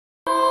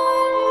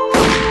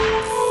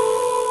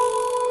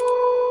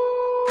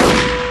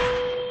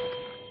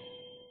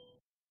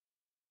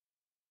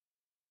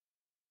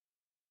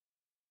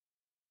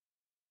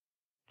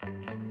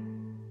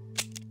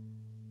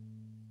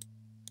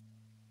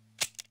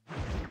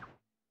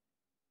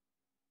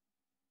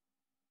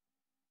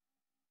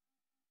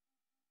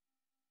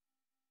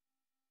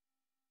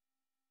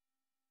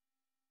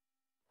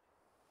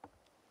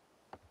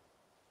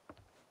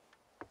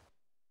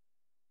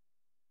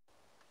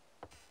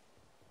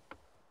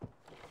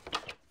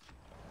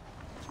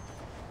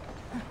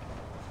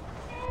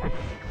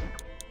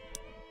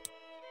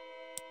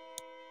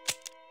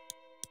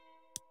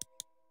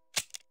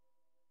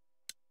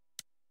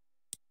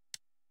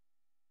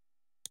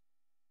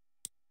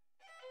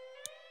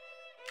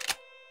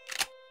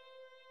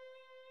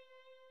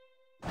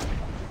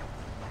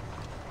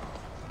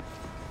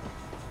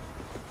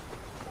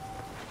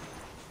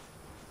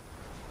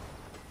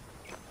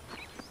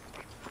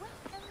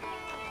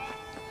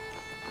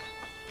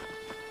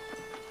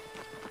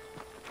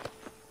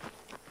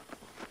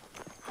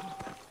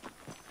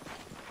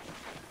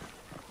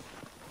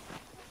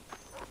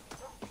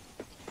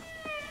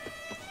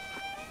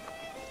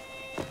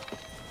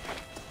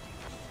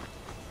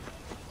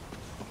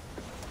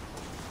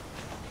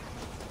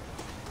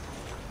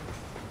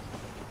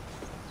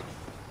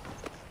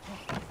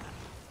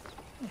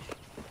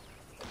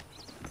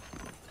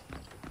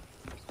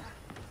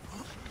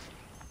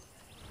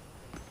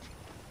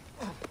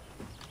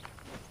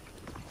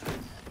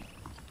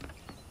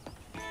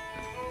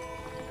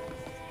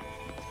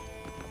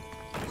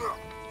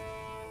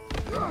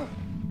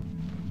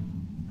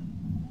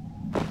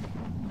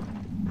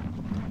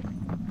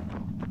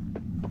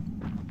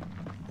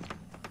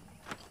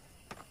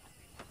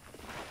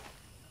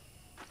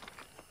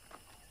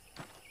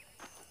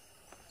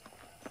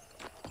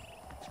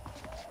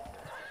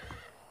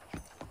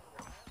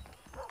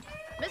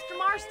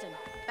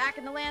Back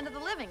in the land of the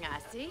living, I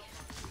see.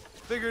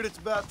 Figured it's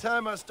about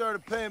time I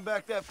started paying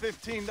back that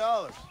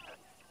 $15.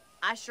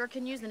 I sure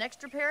can use an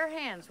extra pair of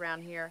hands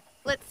around here.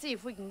 Let's see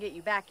if we can get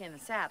you back in the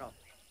saddle.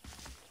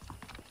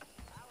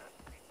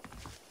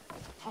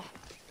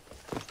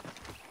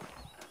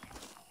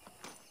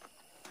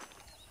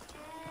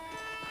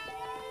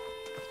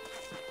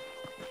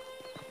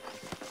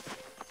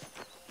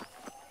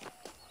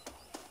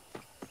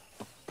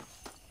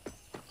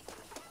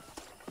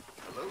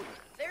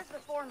 There's the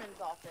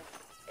foreman's office.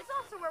 It's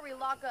also where we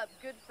lock up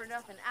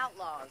good-for-nothing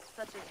outlaws,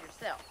 such as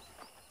yourself.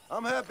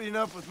 I'm happy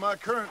enough with my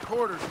current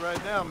quarters right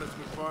now, Miss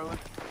McFarland.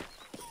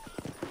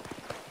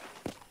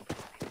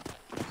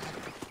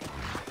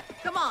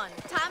 Come on,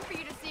 time for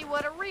you to see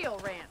what a real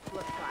ranch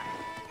looks like.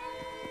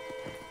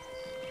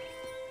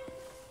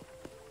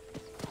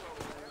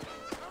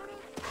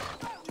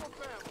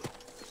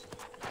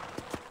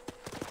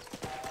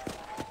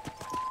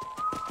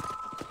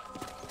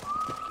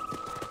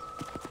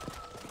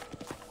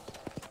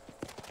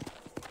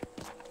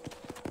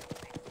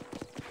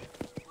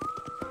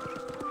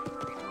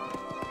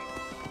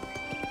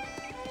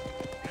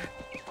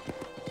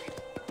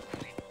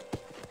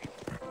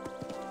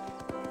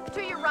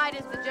 To your right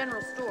is the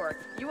general store.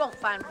 You won't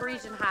find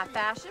Parisian high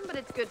fashion, but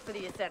it's good for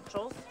the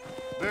essentials.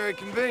 Very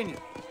convenient.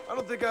 I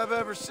don't think I've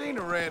ever seen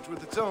a ranch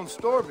with its own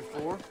store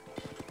before.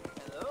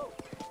 Hello.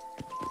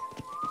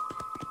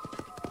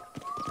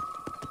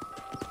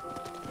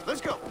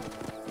 Let's go.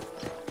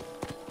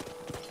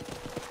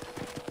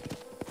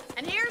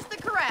 And here's the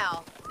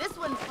corral. This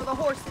one's for the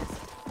horses.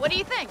 What do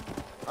you think?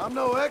 I'm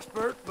no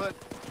expert, but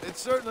it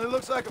certainly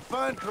looks like a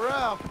fine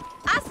corral.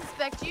 I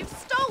suspect you've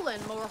stolen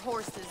more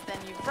horses than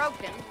you've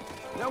broken.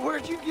 Now,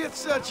 where'd you get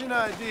such an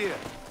idea?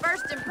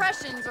 First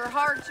impressions are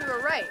hard to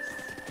erase.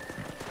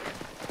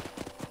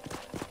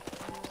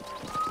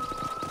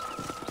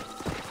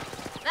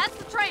 That's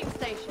the train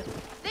station.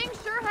 Things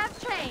sure have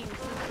changed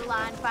since the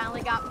line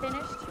finally got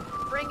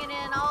finished, bringing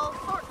in all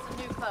sorts of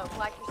new folk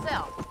like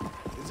yourself.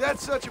 Is that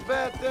such a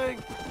bad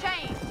thing?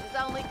 Change is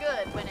only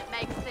good when it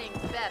makes things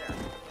better.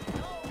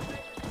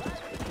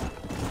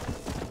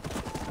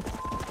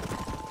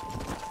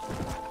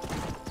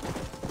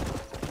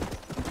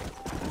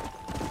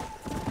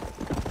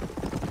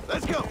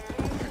 Let's go.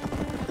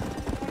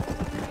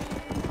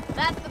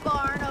 That's the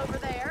barn over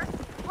there.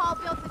 Paul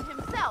built it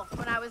himself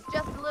when I was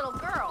just a little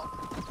girl.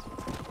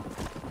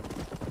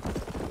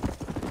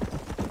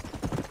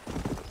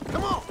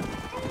 Come on.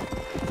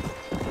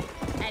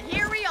 And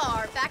here we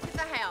are, back at the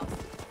house.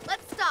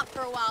 Let's stop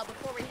for a while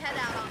before we head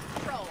out on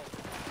patrol.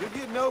 You'll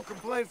get no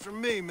complaints from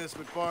me, Miss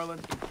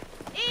McFarland.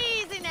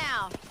 Easy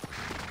now.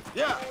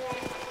 Yeah.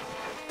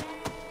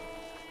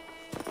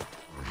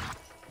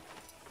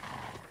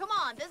 Come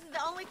on, this is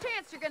the only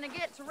chance you're gonna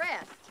get to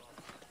rest.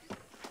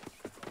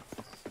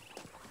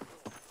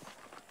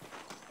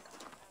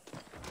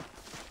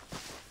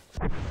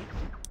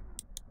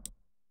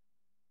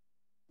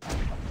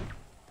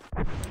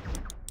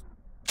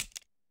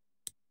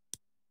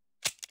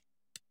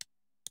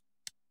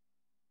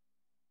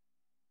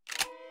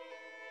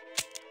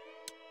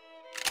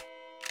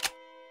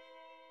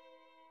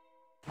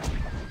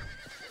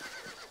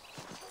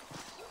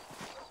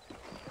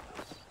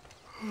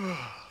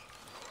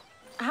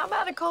 How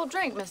about a cold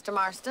drink, Mr.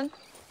 Marston?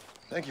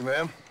 Thank you,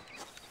 ma'am.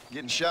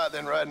 Getting shot,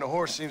 then riding a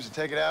horse seems to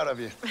take it out of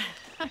you.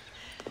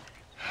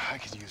 I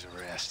could use a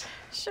rest.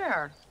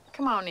 Sure.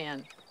 Come on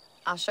in.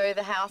 I'll show you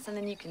the house, and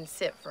then you can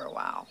sit for a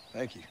while.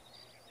 Thank you.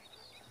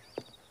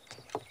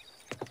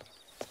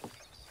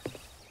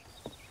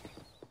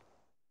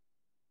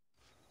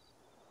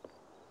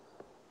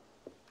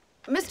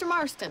 Mr.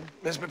 Marston.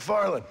 Miss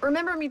McFarland.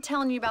 Remember me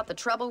telling you about the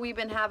trouble we've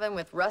been having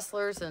with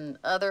rustlers and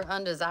other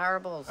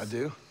undesirables? I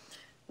do.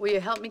 Will you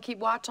help me keep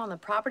watch on the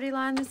property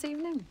line this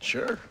evening?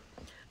 Sure.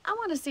 I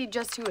want to see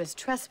just who is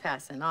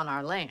trespassing on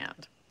our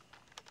land.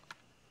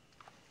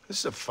 This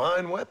is a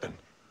fine weapon.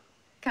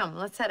 Come,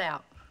 let's head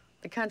out.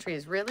 The country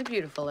is really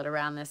beautiful at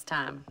around this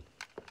time.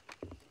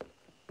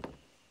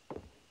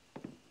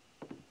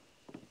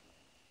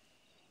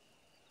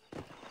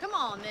 Come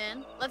on,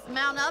 then. Let's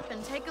mount up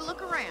and take a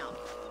look around.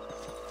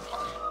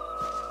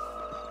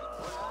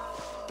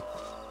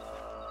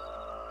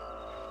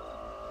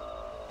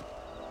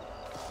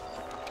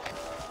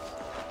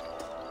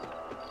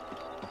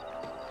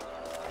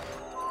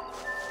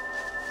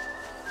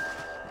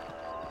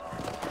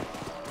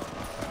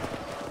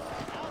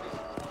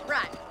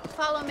 Right.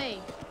 Follow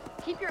me.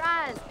 Keep your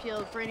eyes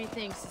peeled for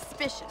anything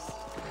suspicious.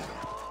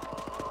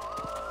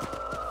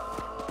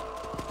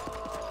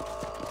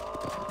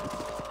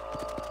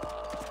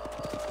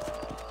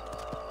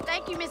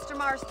 Thank you, Mr.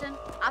 Marston.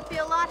 I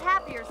feel a lot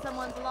happier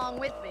someone's along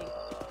with me.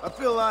 I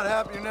feel a lot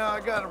happier now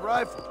I got a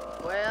rifle.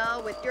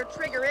 Well, with your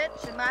trigger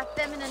itch and my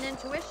feminine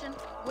intuition,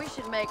 we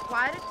should make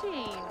quite a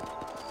team.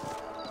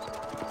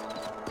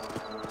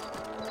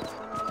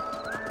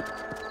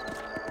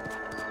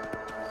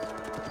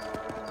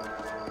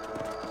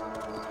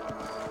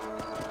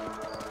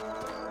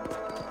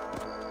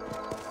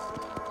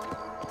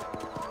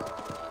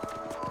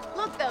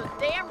 Look, those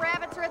damn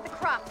rabbits are at the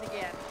crop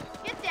again.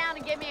 Get down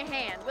and give me a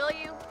hand, will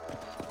you?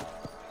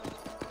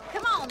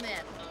 Come on,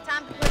 then.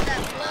 Time to put that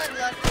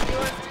bloodlust of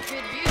yours to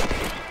good use.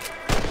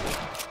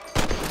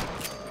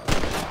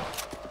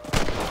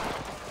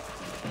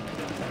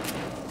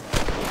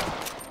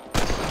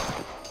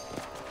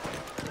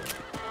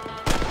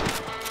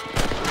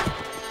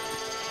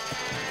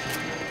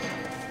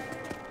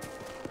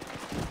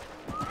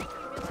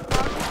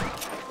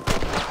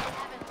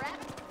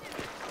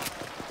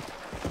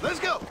 Let's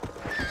go!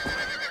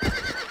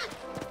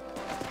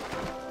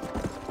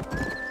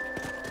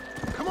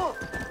 Come on!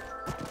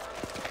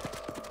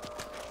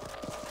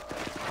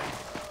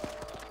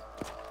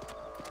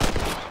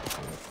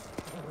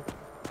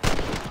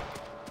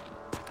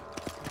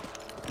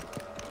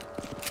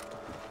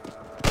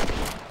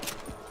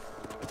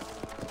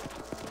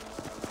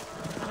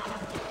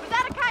 Was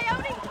that a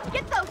coyote?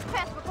 Get those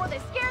pests before they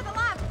scare the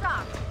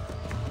livestock.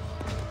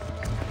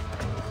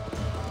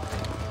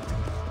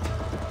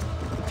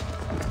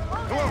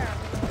 Oh, there.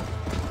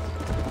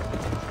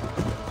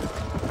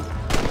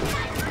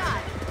 Nice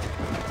shot.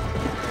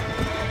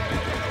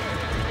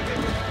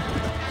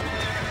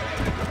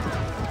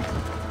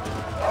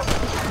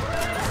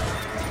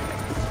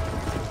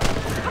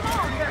 Come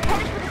on, they're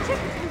headed for the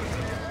chicken coop.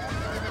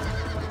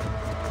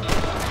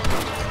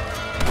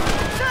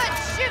 Good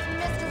shooting,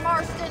 Mr.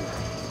 Marston.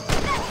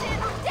 That's it,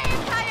 those damn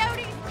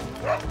coyotes.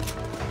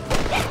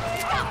 Yes,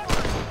 you got one.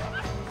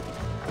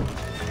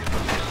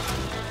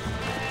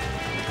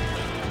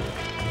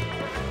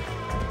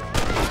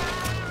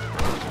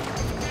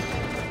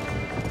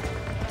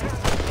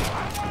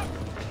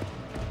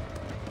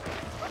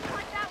 Looks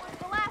like that was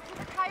the last of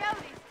the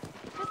coyotes.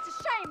 Just a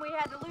shame we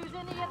had to lose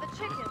any of the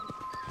chickens.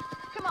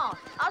 Come on,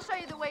 I'll show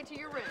you the way to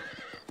your room.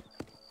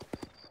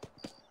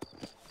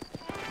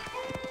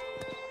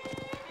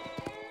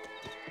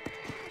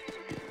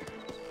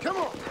 Come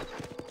on!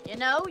 You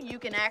know, you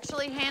can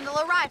actually handle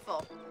a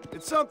rifle.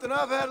 It's something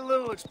I've had a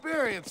little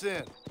experience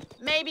in.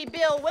 Maybe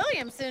Bill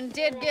Williamson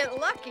did get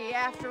lucky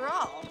after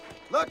all.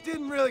 Luck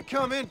didn't really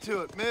come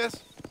into it, miss.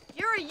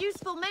 You're a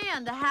useful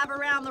man to have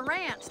around the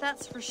ranch,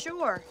 that's for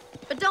sure.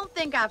 But don't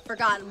think I've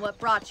forgotten what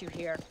brought you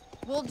here.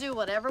 We'll do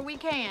whatever we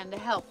can to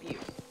help you.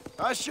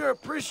 I sure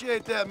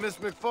appreciate that, Miss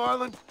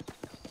McFarland.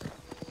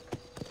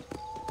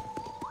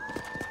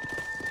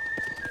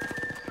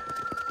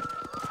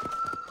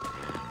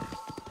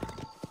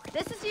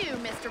 This is you,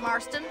 Mr.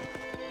 Marston.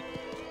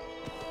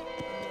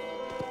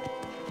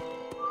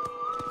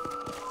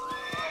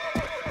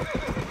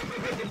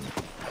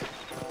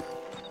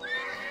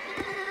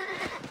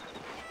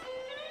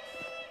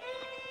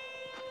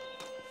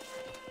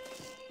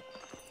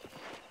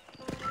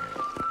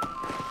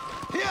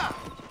 Here!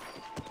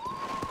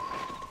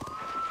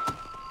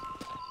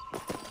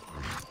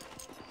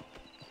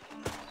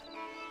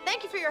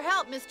 Thank you for your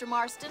help, Mr.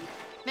 Marston.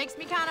 Makes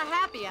me kind of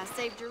happy I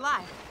saved your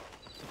life.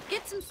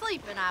 Get some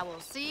sleep and I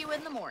will see you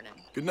in the morning.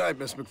 Good night,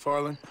 Miss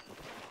McFarland.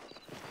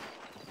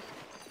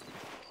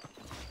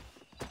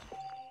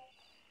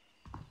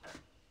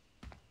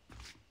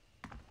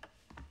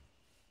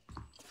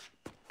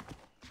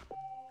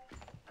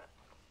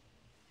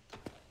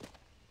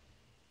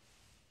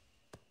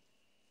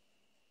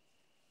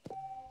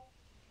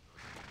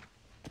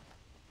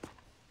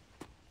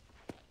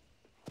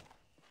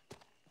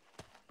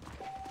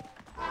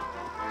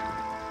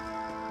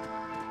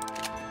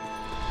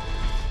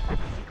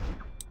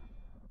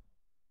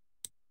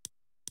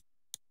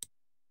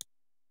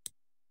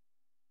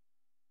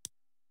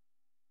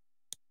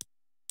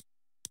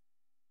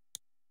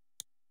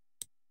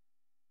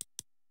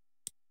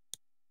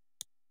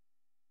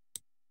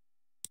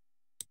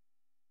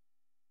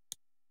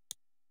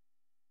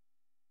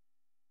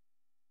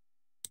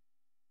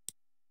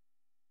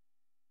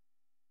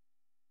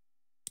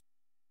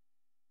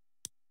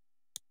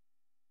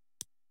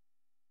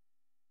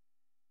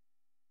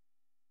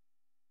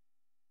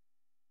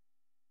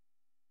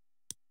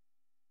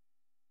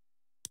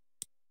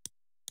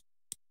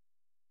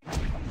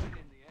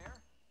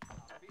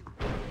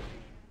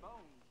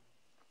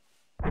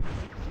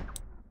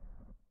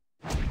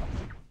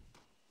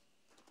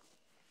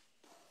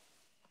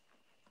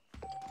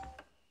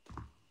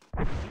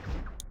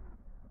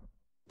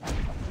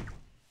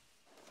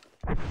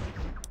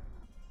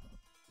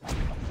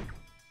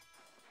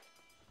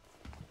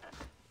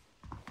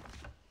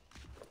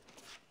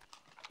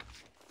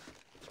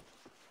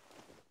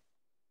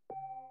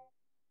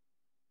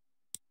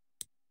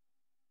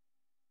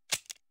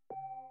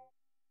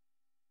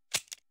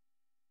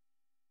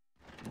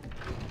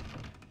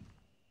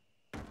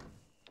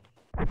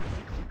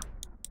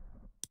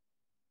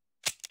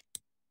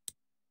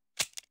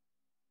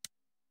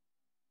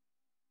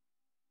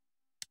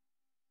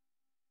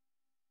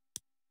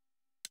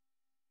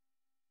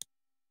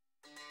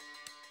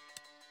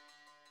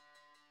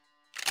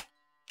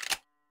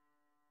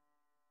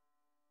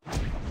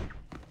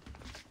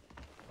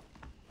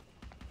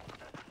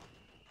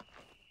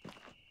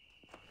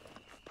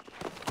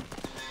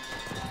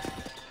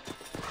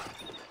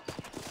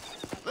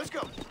 Let's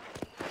go.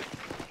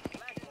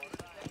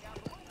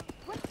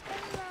 What's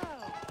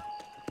below?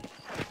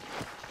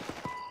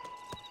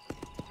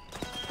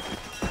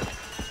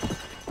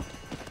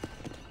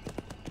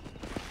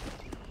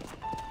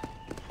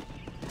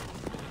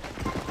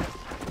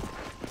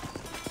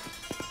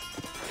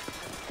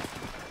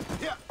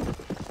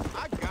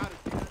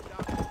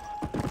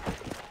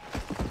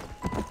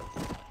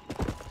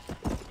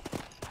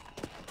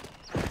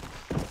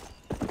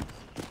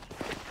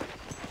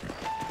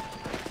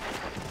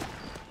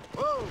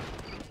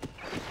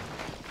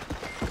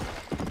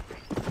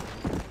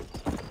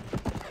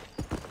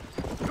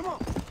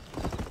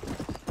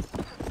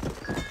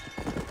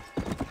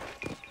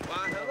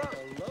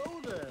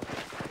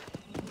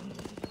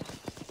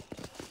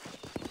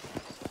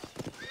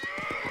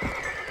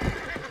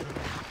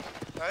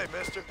 Hey,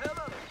 mister.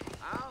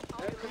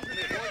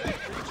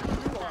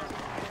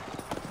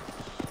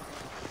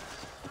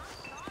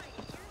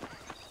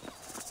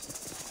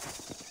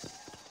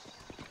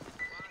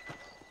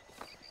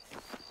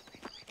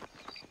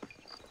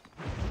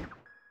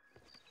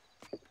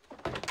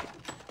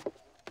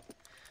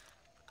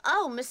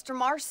 Oh, Mr.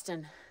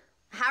 Marston.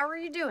 How are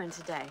you doing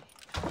today?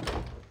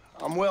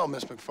 I'm well,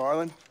 Miss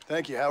McFarland.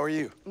 Thank you. How are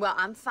you? Well,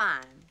 I'm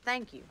fine.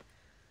 Thank you.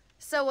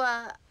 So,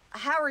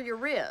 how are your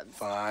ribs?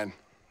 Fine.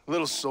 A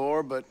little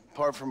sore, but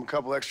apart from a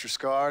couple extra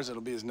scars,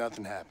 it'll be as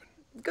nothing happened.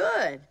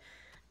 Good.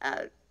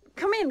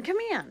 Come in, come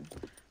in.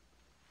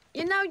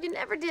 You know, you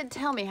never did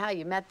tell me how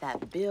you met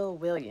that Bill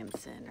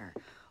Williamson or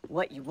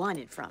what you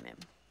wanted from him.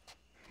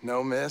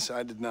 No, miss,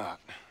 I did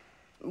not.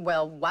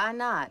 Well, why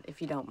not,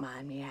 if you don't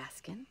mind me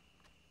asking?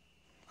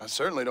 I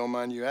certainly don't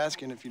mind you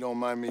asking if you don't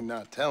mind me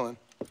not telling.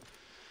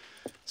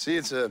 See,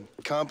 it's a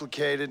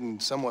complicated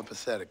and somewhat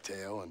pathetic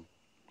tale, and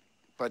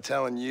by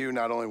telling you,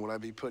 not only would I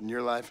be putting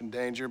your life in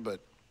danger, but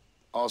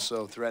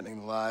also threatening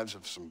the lives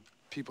of some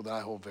people that I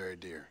hold very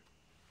dear.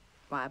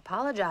 Well, I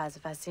apologize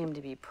if I seem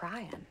to be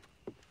prying.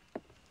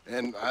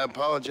 And I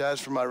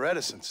apologize for my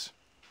reticence.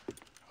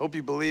 Hope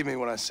you believe me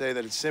when I say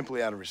that it's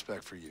simply out of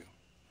respect for you.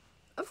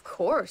 Of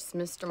course,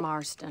 Mr.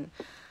 Marston.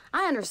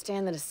 I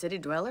understand that a city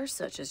dweller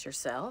such as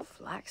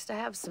yourself likes to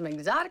have some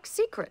exotic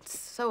secrets,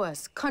 so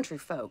us country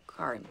folk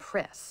are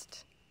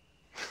impressed.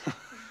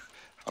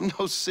 I'm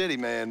no city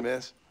man,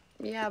 miss.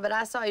 Yeah, but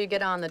I saw you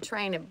get on the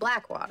train at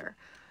Blackwater.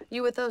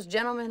 You with those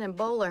gentlemen in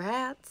bowler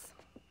hats?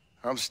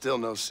 I'm still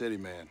no city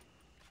man.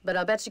 But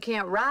I'll bet you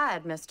can't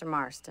ride, Mr.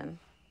 Marston.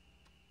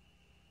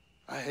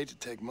 I hate to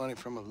take money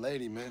from a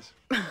lady, miss.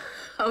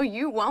 Oh,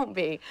 you won't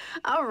be.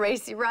 I'll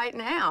race you right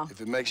now.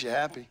 If it makes you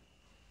happy.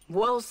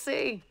 We'll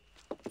see.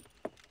 All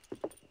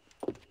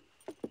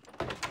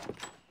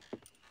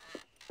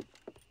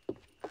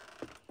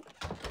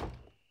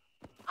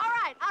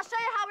right, I'll show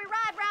you how we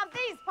ride around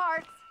these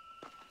parts.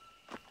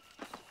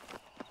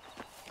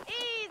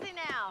 Easy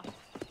now.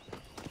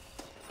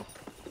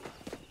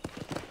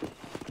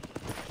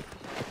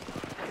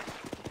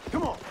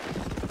 Come on.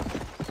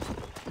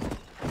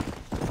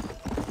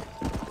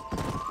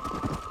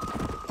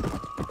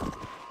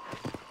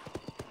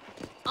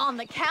 On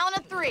the count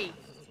of 3.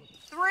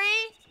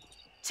 3,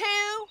 2,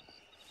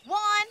 1,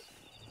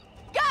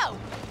 go!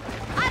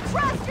 I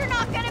trust you're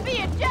not gonna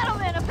be a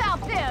gentleman about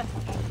this.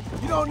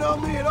 You don't know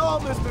me at all,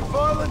 Miss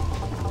McFarland.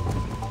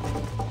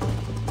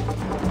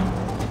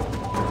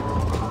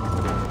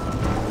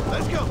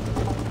 Let's go.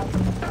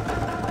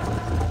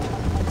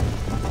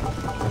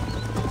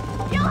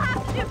 You'll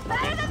have to do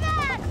better than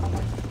that!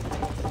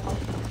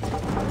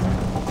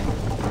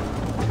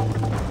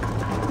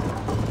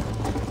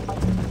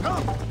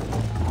 Come.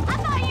 I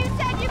thought you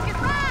said you could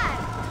ride!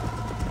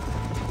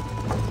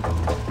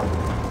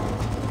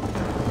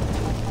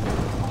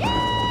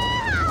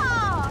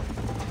 Yeah!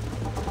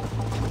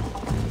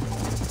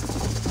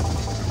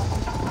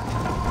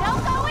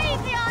 Don't go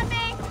easy on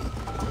me!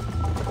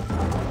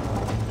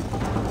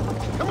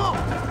 Come on.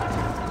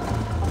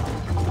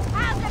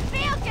 How's it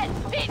feel getting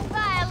beaten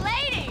by a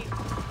lady?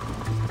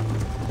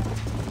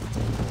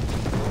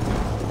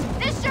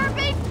 This sure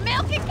beats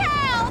milking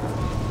cows!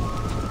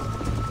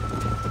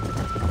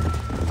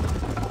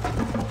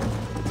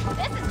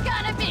 This is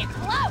gonna be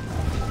close!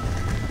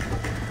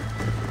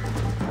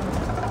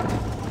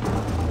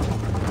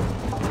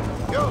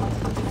 Go.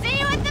 See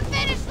you at the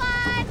finish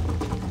line!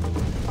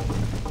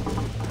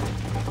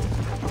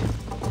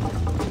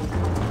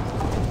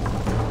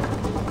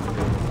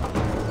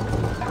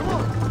 Come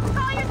on.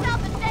 Call yourself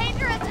a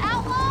dangerous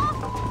outlaw?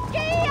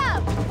 Giddy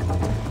up!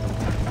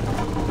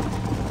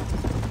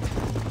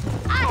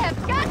 I have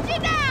got you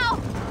now!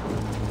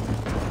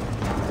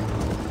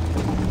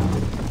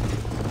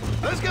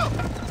 Let's go.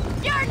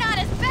 You're not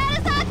as bad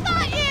as I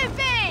thought you'd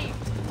be!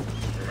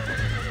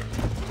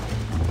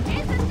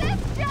 Isn't this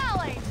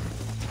jolly?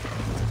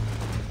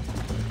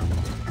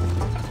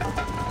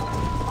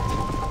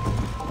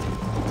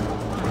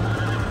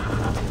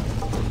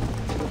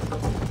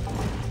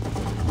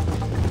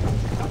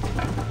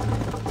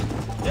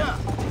 Yeah.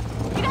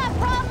 You got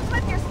problems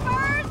with your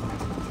spurs?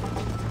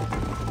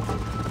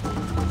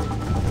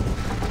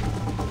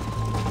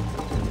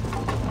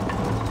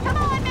 Come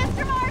on,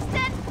 Mr.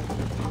 Marston!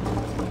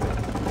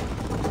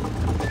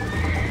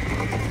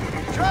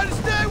 Try to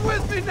stay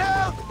with me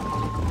now.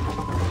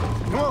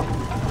 Come on.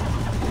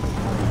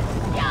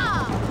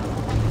 Yeah!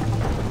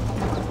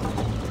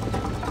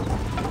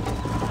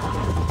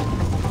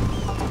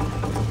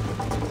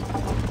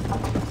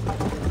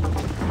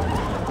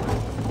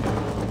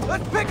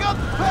 Let's pick up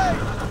the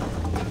pace.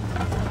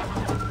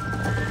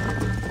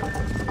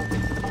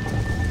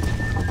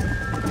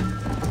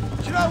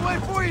 Should I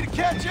wait for you to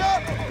catch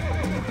up?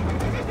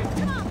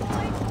 Come on,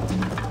 boys!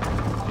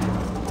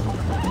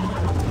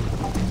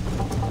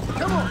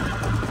 Come on.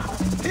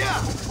 Yeah.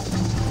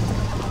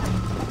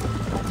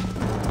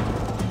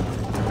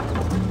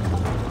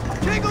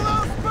 Jiggle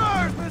those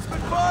spurs, Miss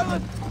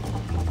McFarland.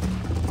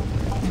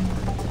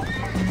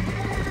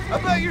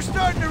 I bet you're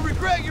starting to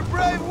regret your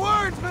brave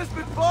words, Miss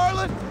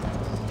McFarland.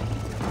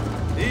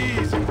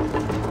 Easy.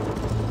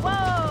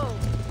 Whoa!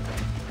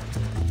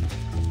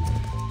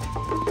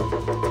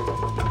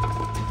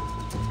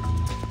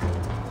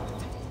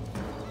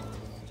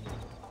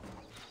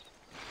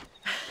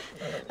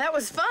 That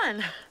was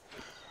fun.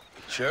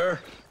 Sure.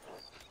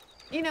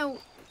 You know,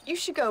 you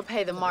should go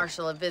pay the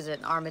marshal a visit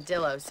in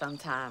Armadillo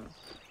sometime.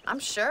 I'm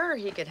sure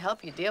he could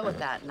help you deal with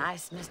that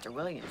nice Mr.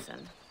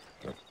 Williamson.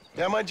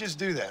 Yeah, I might just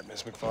do that,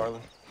 Miss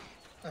McFarland.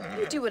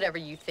 You do whatever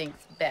you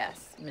think's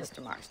best,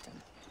 Mr. Marston.